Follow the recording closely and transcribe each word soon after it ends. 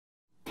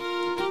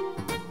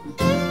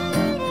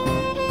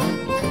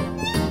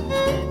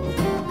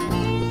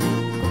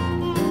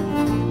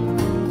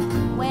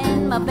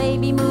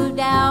baby moved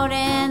out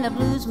and the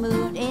blues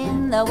moved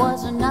in. There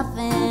wasn't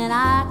nothing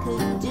I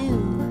could do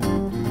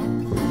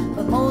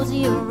but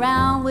mosey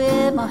around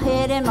with my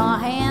head in my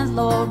hands.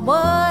 Lord,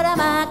 what am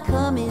I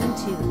coming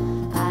to?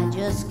 I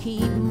just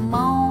keep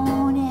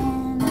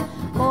moaning,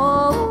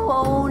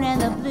 moaning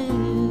the blues.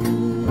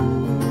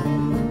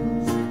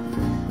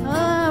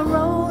 I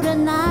wrote a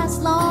nice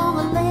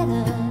long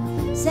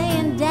letter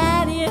saying,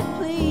 Daddy,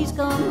 please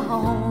come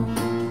home.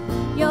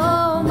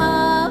 Your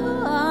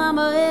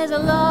mama is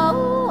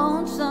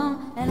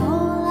lonesome and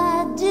all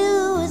I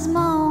do is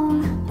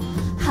moan.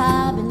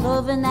 I've been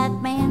loving that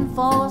man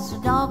for so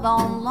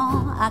doggone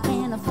long, I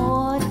can't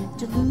afford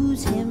to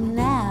lose him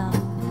now.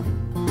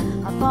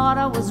 I thought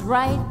I was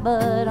right,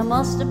 but I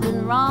must have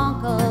been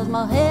wrong, 'cause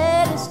my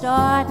head is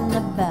starting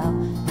to bow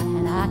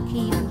and I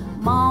keep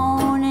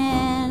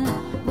moaning,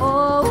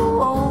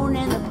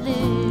 moaning the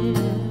blues.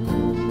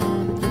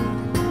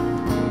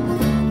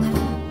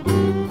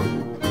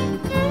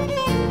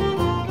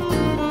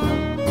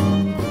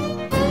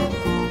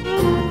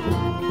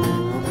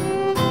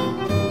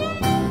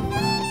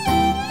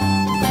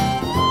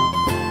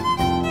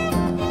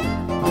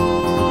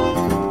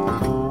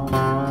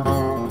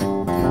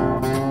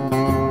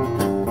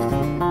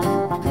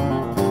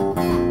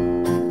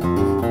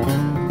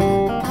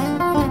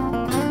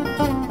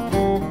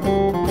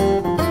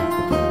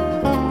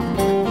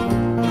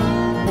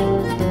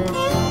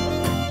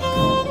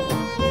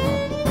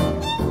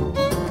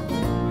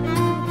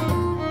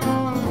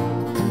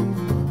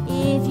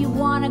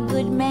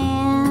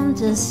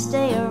 To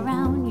stay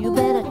around, you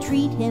better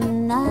treat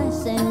him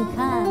nice and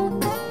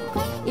kind.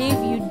 If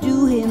you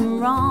do him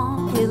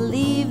wrong, he'll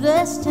leave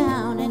this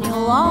town and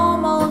you'll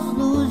almost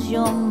lose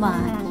your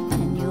mind,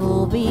 and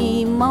you'll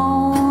be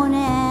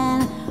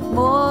moaning,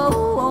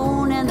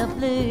 moaning the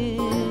blues.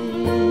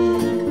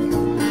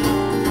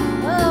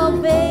 Oh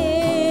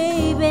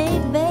baby,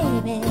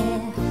 baby,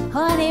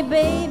 honey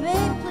baby,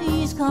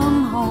 please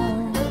come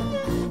home.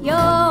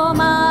 Your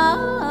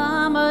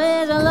mama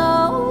is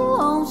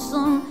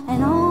lonesome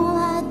and all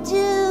I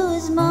do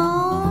is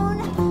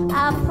moan.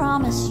 I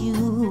promise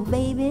you,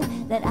 baby,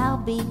 that I'll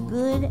be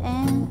good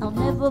and I'll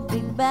never be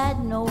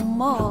bad no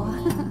more.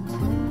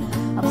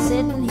 I'm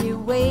sitting here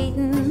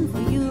waiting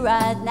for you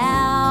right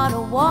now to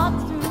walk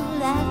through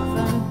that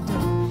front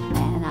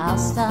door, and I'll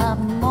stop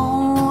moaning.